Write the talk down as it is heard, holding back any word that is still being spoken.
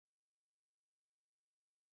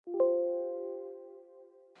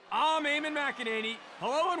I'm Eamon McEnany.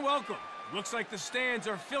 Hello and welcome. Looks like the stands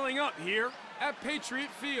are filling up here at Patriot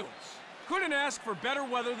Fields. Couldn't ask for better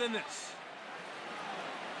weather than this.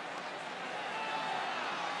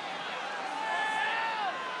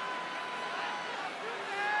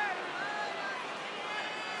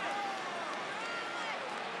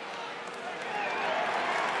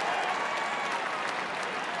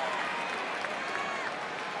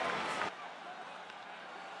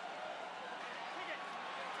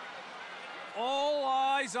 All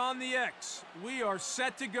eyes on the X. We are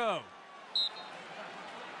set to go.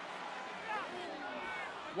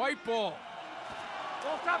 White ball.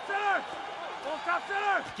 Ball top center! Ball top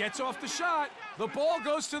center! Gets off the shot. The ball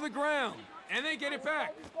goes to the ground, and they get it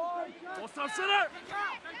back. Ball top center!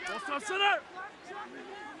 Ball top center!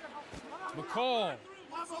 McCall.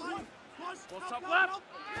 Ball top left!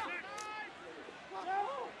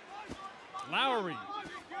 Lowry.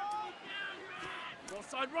 Ball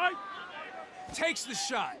side right! Takes the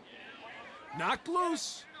shot. Knocked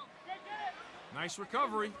loose. Nice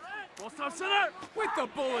recovery. Ball top center! With the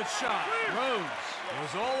bullet shot. Rose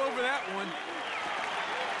was all over that one.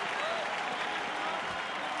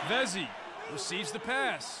 Vezzi receives the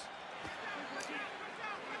pass.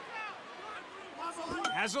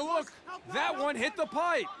 Has a look. That one hit the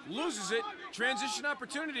pipe. Loses it. Transition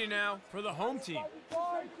opportunity now for the home team.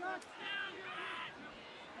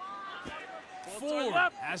 Ford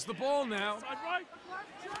has the ball now. Side right!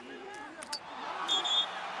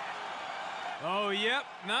 Oh, yep,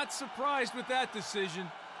 not surprised with that decision.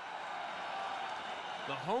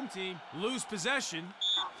 The home team lose possession.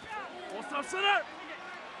 Ball top center!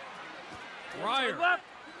 Breyer Left!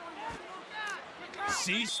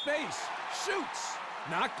 sees space, shoots,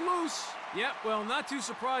 knocked loose. Yep, well, not too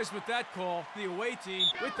surprised with that call. The away team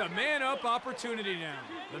with the man-up opportunity now.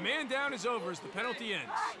 The man down is over as the penalty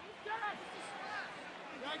ends.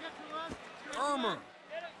 Irmer.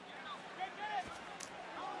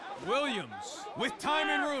 Williams with time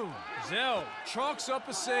and room. Zell chalks up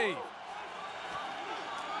a save.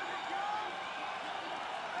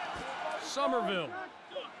 Somerville.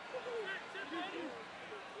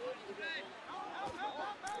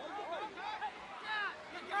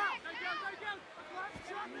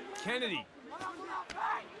 Kennedy.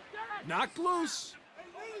 Knocked loose.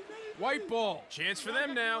 White ball. Chance for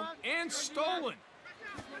them now. And stolen.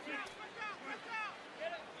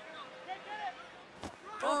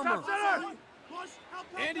 Irmer.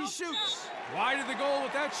 And he shoots. Wide of the goal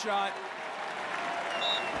with that shot.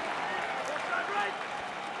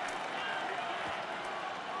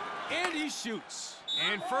 And he shoots.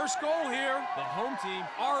 And first goal here. The home team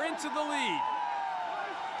are into the lead.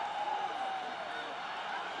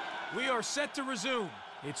 We are set to resume.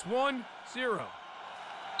 It's 1-0.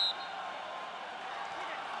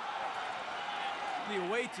 The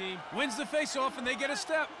away team wins the face-off and they get a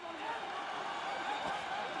step.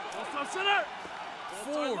 Center.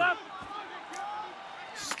 Ford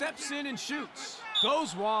steps in and shoots.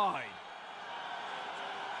 Goes wide.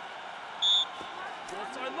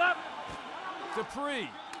 Ball side left. Dupree.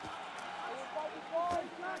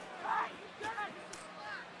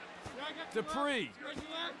 Dupree.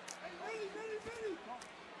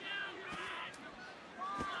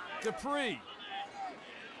 Dupree.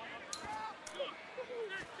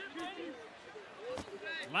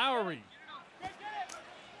 Lowry.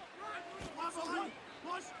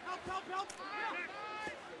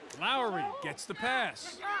 Lowry gets the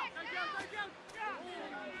pass.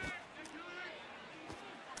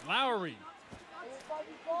 Lowry.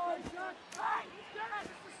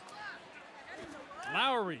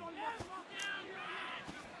 Lowry.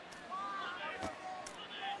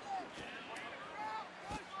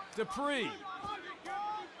 Dupree.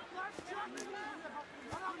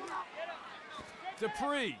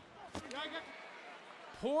 Dupree.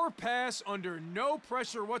 Poor pass under no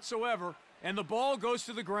pressure whatsoever, and the ball goes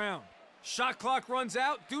to the ground. Shot clock runs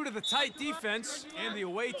out due to the tight defense, and the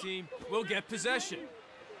away team will get possession.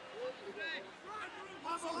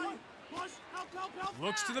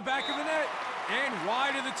 Looks to the back of the net, and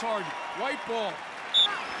wide of the target. White ball.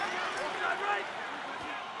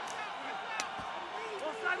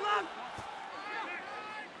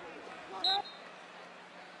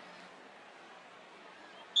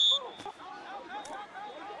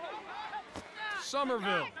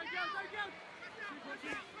 Somerville.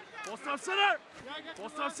 Ball stop center! Ball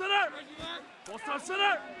stop center! Ball stop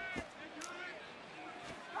center!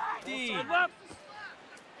 Dean. Left!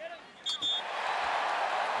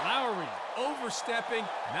 Lowry overstepping,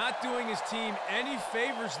 not doing his team any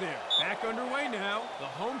favors there. Back underway now, the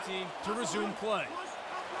home team to resume play.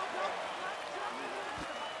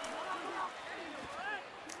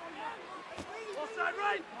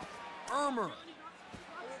 Armour.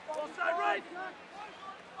 Ball side right.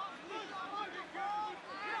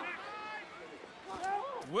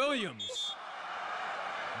 Williams.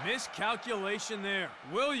 Miscalculation there.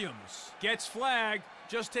 Williams gets flagged,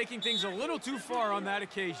 just taking things a little too far on that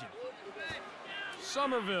occasion.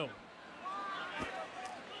 Somerville.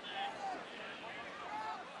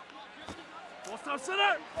 Ball side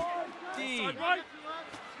center. Dean. Side right.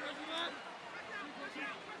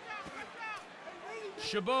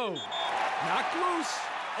 Chabot. Knocked loose.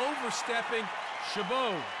 Overstepping.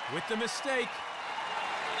 Chabot with the mistake.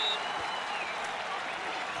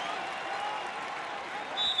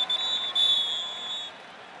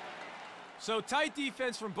 So tight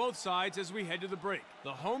defense from both sides as we head to the break.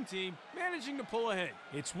 The home team managing to pull ahead.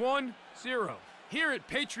 It's 1-0 here at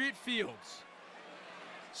Patriot Fields.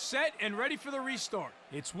 Set and ready for the restart.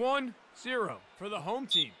 It's 1-0 for the home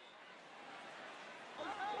team.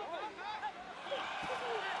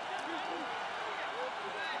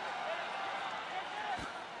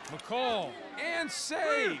 McCall, and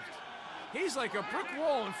saved. He's like a brick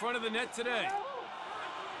wall in front of the net today.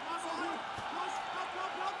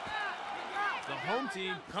 The home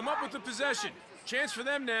team come up with the possession. Chance for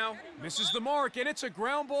them now. Misses the mark, and it's a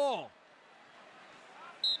ground ball.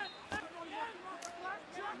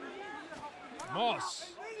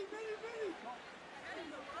 Moss.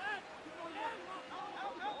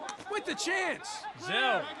 With the chance.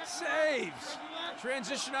 Zell saves.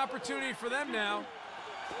 Transition opportunity for them now.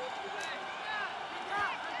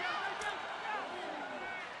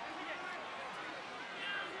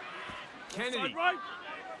 Kennedy. Side right.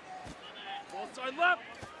 Ball side left.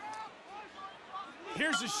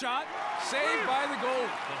 Here's a shot. Saved by the goal.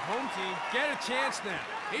 The home team get a chance now.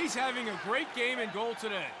 He's having a great game in goal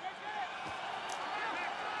today.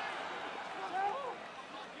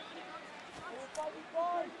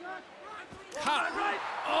 Cut.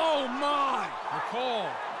 Oh my! McCall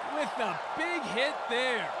with the big hit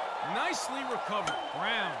there. Nicely recovered.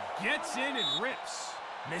 Brown gets in and rips.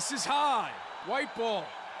 Misses high. White ball.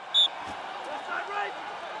 Ball side right.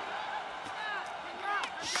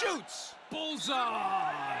 Shoots.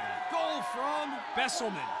 Bullseye. Goal from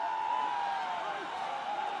Besselman.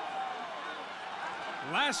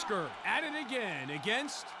 Lasker at it again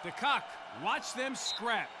against DeCock. Watch them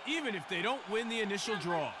scrap, even if they don't win the initial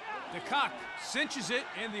draw. DeCock cinches it,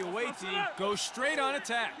 and the away team goes straight on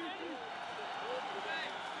attack.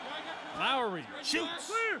 Lowry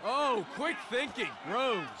shoots. Oh, quick thinking.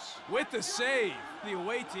 Rose with the save. The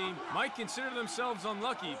away team might consider themselves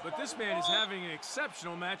unlucky, but this man is having an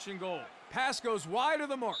exceptional match in goal. Pass goes wide of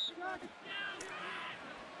the mark.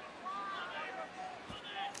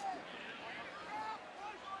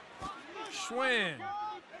 Schwinn.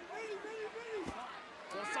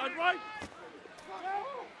 Ball side right.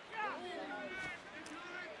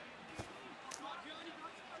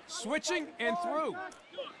 Switching and through.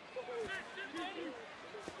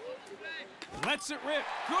 Lets it rip.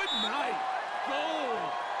 Good night. Goal.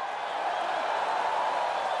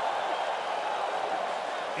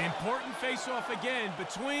 Important face-off again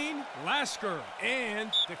between Lasker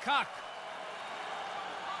and DeCock.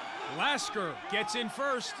 Lasker gets in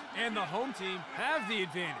first, and the home team have the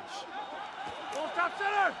advantage. Ball top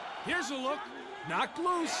center. Here's a look. Knocked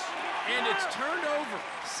loose, and it's turned over.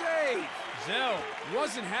 Save. Zell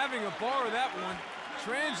wasn't having a bar of that one.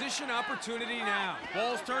 Transition opportunity now.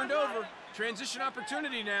 Ball's turned over. Transition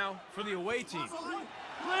opportunity now for the away team.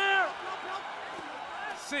 Clear.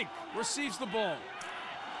 Sink receives the ball.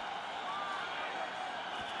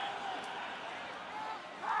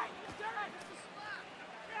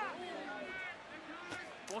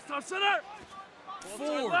 Ball top center. Ball side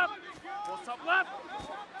Ford. left. Ball top left.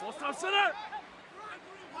 Ball top center.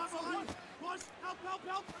 Side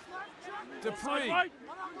Dupree. right.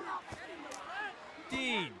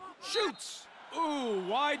 Dean shoots. Ooh,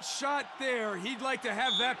 wide shot there. He'd like to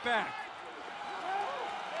have that back.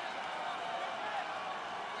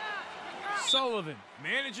 Sullivan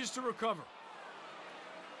manages to recover.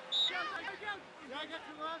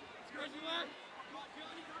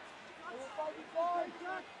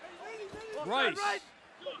 Rice.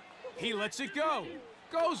 He lets it go.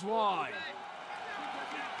 Goes wide.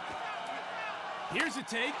 Here's a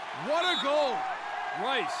take. What a goal.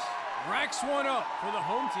 Rice racks one up for the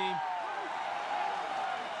home team.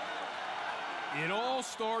 It all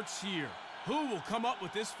starts here. Who will come up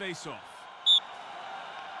with this face-off?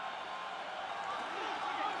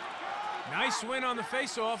 Nice win on the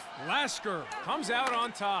face-off. Lasker comes out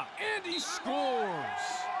on top, and he scores.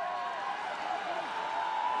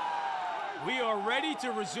 We are ready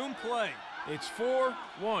to resume play. It's 4-1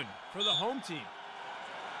 for the home team.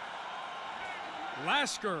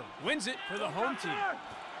 Lasker wins it for the home team.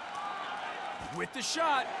 With the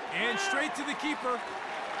shot, and straight to the keeper.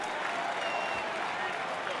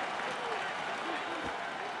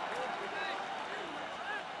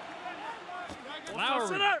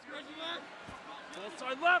 Lowry. Ball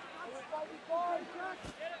side left.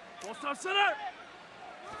 Ball stop center.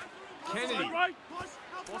 Kennedy. Side right.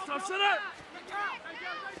 Ball stop center.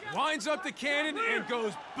 Winds up the cannon and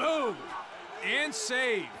goes boom. And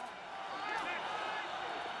saved.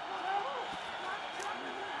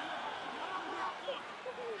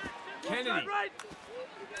 Kennedy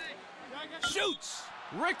shoots.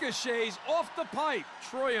 Ricochets off the pipe.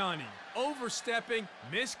 Troyani overstepping.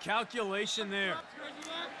 Miscalculation there.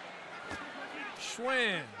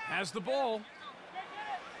 Schwann has the ball.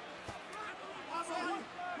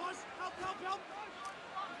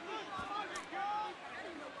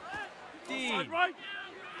 Dean Right.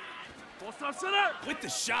 Ball stop center. with the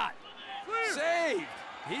shot. Clear. Saved.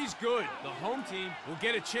 He's good. The home team will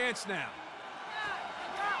get a chance now.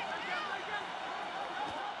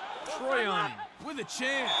 Troyani with a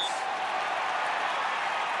chance.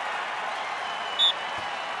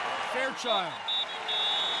 Fairchild.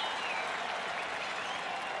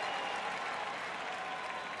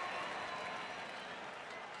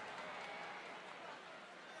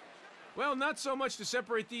 Well, not so much to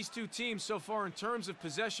separate these two teams so far in terms of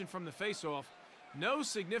possession from the faceoff. No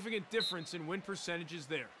significant difference in win percentages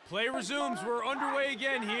there. Play resumes. We're underway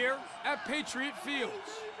again here at Patriot Fields.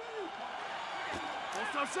 Ball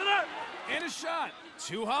stop center. And a shot.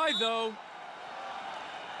 Too high, though.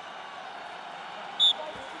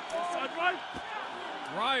 Ball side right.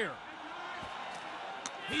 Ryer.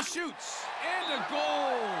 He shoots. And a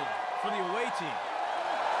goal for the away team.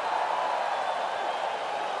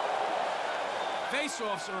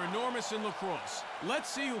 Faceoffs are enormous in lacrosse. Let's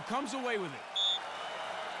see who comes away with it.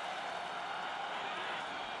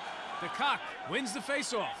 The Cock wins the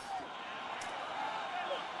faceoff.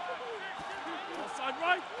 Ball side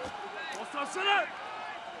right. Ball stop center.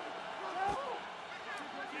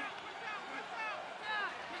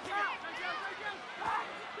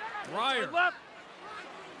 Ryer. Left.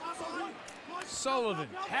 Sullivan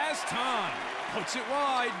has time. Puts it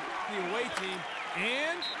wide. The away team.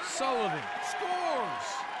 And Sullivan scores.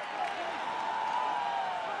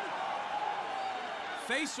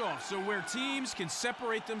 Faceoffs are where teams can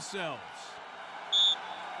separate themselves.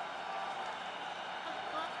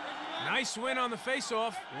 Nice win on the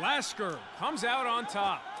faceoff. Lasker comes out on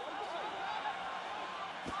top.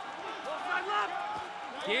 Ball side left.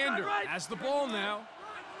 Gander has the ball now.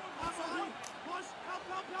 Ball side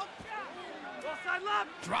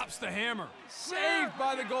left. Drops the hammer. Saved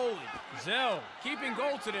by the goalie. Zell keeping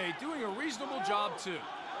goal today, doing a reasonable job too.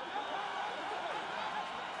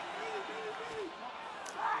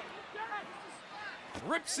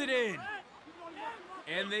 Rips it in.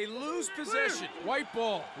 And they lose possession. White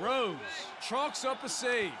ball. Rose chalks up a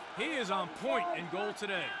save. He is on point in goal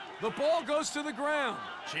today. The ball goes to the ground.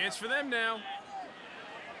 Chance for them now.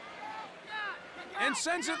 And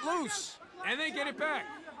sends it loose. And they get it back.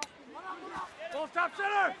 Ball stop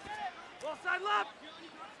center. Ball side left.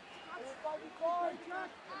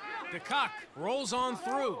 The Cock rolls on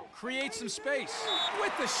through, creates some space.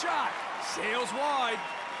 With the shot, sails wide.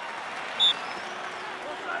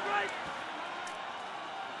 Ball side right.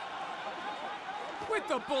 With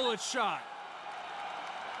the bullet shot.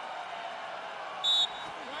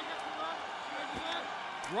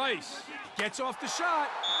 Rice gets off the shot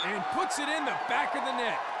and puts it in the back of the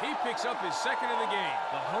net. He picks up his second of the game.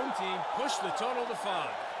 The home team pushed the total to 5.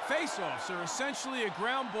 Faceoffs are essentially a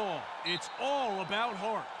ground ball. It's all about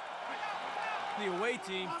heart. The away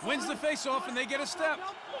team wins the faceoff and they get a step.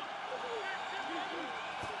 Ball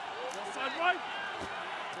side right.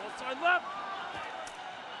 Ball side left.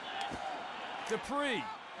 Dupree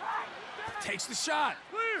takes the shot.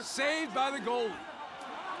 Clear. Saved by the goalie.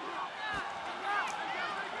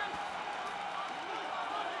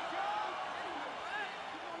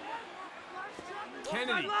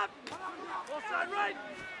 Kennedy. Ball side left. Ball side right.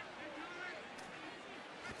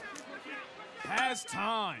 Has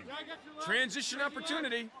time. Transition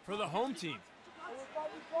opportunity for the home team.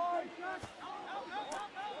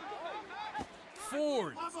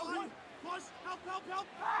 Ford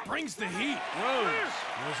brings the heat. Rose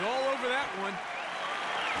was all over that one.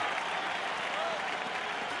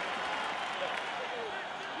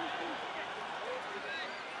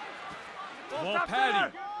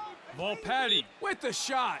 Volpatti. Volpatti with the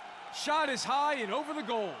shot. Shot is high and over the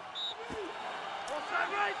goal. Ball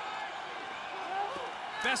side right.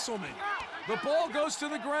 Besselman. The ball goes to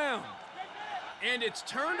the ground. And it's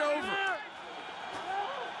turned over.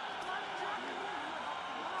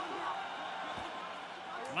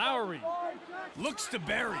 Lowry looks to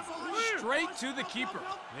bury. Straight to the keeper.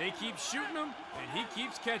 They keep shooting him, and he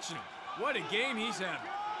keeps catching him. What a game he's having.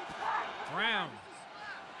 Brown.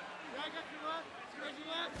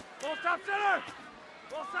 Ball top center.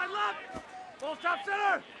 Ball side left. Ball top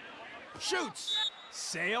center. Shoots.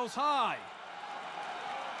 Sails high.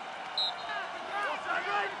 Ball side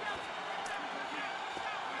right.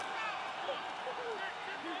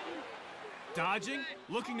 Dodging,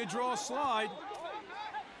 looking to draw a slide.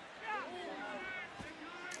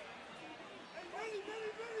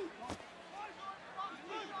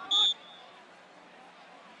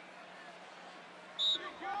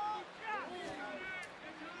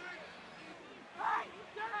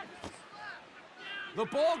 The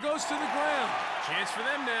ball goes to the ground. Chance for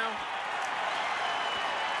them now.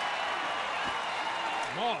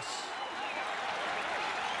 Moss.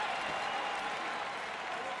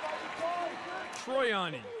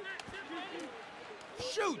 Troyani.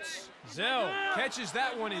 Shoots. Zell catches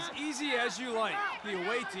that one as easy as you like. The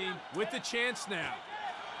away team with the chance now.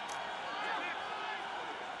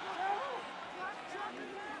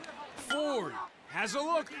 Ford has a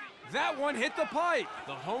look. That one hit the pipe.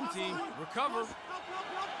 The home team recover.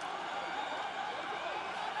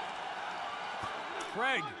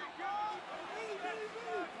 Craig.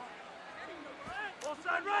 Ball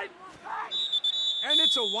side right. And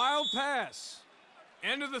it's a wild pass.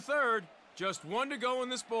 End of the third. Just one to go in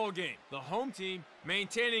this ball game. The home team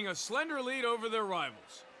maintaining a slender lead over their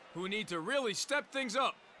rivals, who need to really step things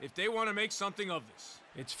up if they want to make something of this.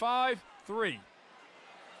 It's 5-3.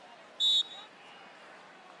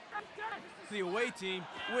 The away team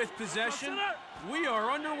with possession. We are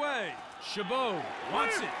underway. Chabot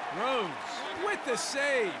wants it. Rose with the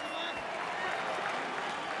save.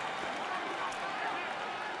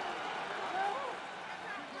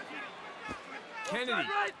 Kennedy.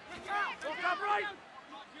 Ball top right.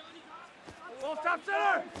 Ball top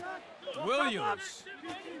center. Williams.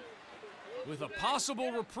 With a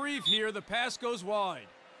possible reprieve here, the pass goes wide.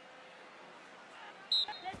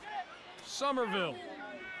 Somerville.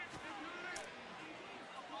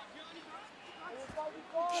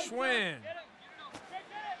 Schwann.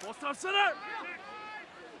 Ball top center.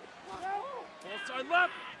 Ball side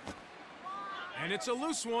left. And it's a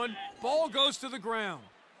loose one. Ball goes to the ground.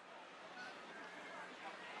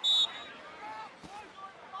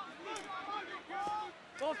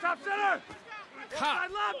 Ball top center. Ball Cop.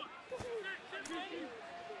 side left.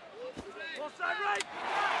 Ball side right.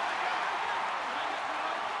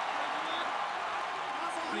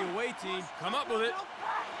 The away team come up with it.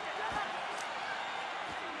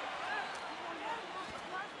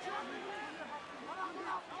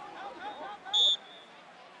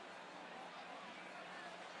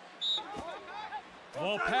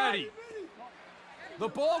 Ball Patty. The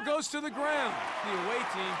ball goes to the ground. The away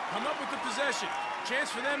team come up with the possession. Chance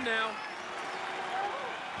for them now.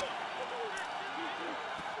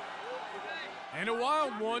 And a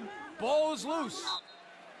wild one. Ball is loose.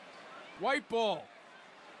 White ball.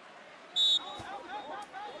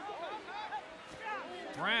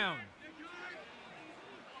 Brown.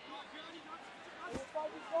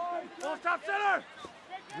 Ball top center.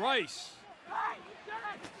 Rice.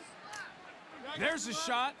 There's a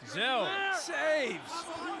shot. Zell saves.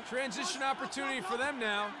 Transition opportunity for them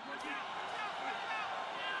now.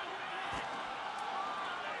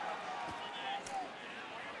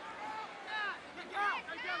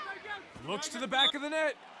 Looks to the back of the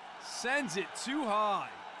net. Sends it too high.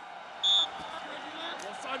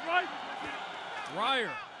 Ball side right.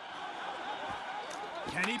 Ryer.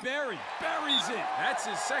 Kenny Berry buries it. That's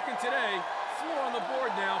his second today. 4 on the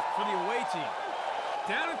board now for the away team.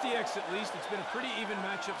 Down at the X at least, it's been a pretty even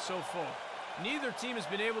matchup so far. Neither team has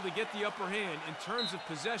been able to get the upper hand in terms of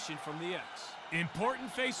possession from the X.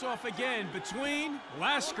 Important face-off again between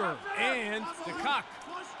Lasker and DeCock.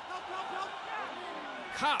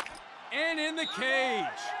 Kopp, and in the cage.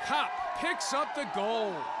 Kopp picks up the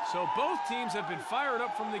goal. So both teams have been fired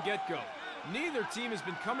up from the get-go. Neither team has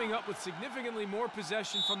been coming up with significantly more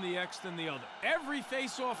possession from the X than the other. Every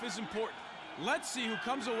face-off is important. Let's see who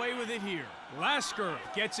comes away with it here. Lasker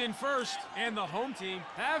gets in first, and the home team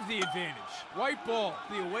have the advantage. White ball,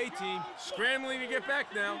 the away team scrambling to get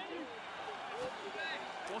back now.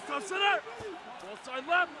 Ball top center. Ball side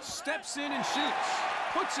left. Steps in and shoots.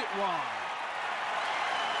 Puts it wide.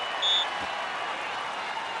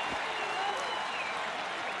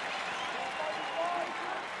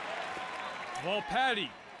 Volpatti.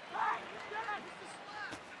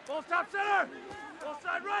 Ball top center. Ball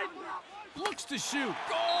side right. Looks to shoot.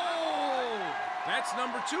 Goal! That's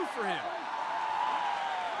number 2 for him.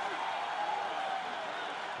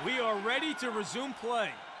 We are ready to resume play.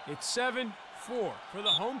 It's 7-4 for the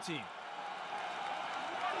home team.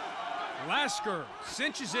 Lasker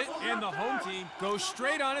cinches it, and the home team goes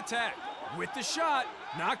straight on attack. With the shot,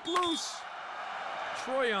 knocked loose.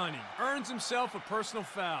 Troyani earns himself a personal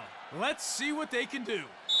foul. Let's see what they can do.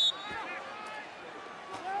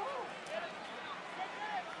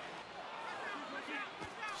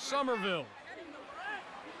 Somerville.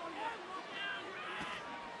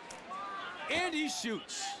 And he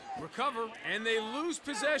shoots. Recover, and they lose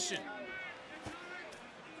possession.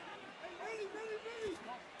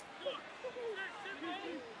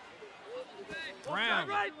 Brown.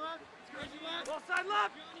 Right. Ball side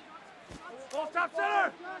left. Ball top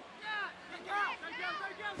center.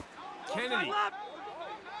 Kennedy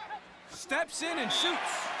steps in and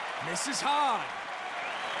shoots. Misses high.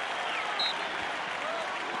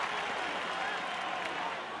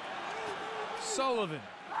 Sullivan.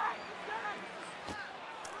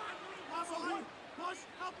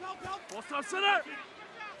 Ball top center.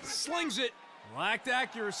 Slings it. Lacked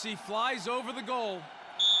accuracy, flies over the goal.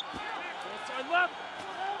 Ball side left.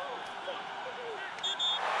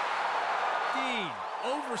 Dean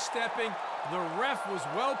overstepping. The ref was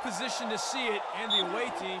well positioned to see it, and the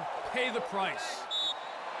away team pay the price.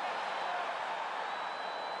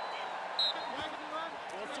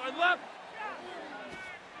 Ball side left.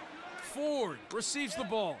 Ford receives the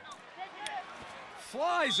ball.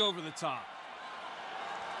 Flies over the top.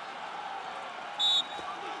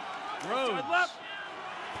 Rhodes. Side left.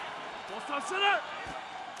 Ball top center.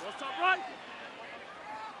 Ball top right.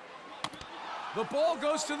 The ball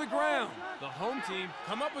goes to the ground. The home team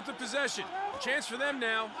come up with the possession. Chance for them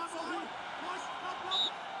now.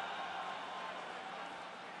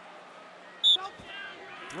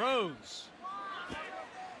 Rose.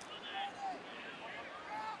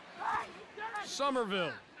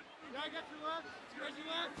 Somerville.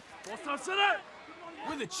 Ball top center.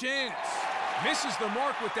 With a chance. Misses the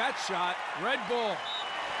mark with that shot. Red ball.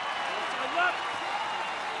 Side left.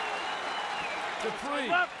 Dupree.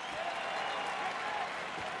 Left.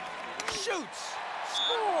 Shoots.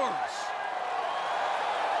 Scores.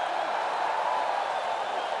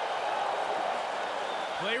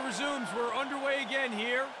 Play resumes. We're underway again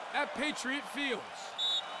here at Patriot Fields.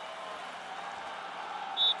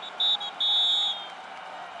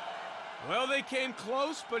 Well, they came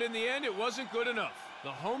close, but in the end, it wasn't good enough.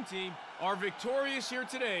 The home team are victorious here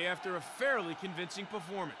today after a fairly convincing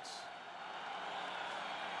performance.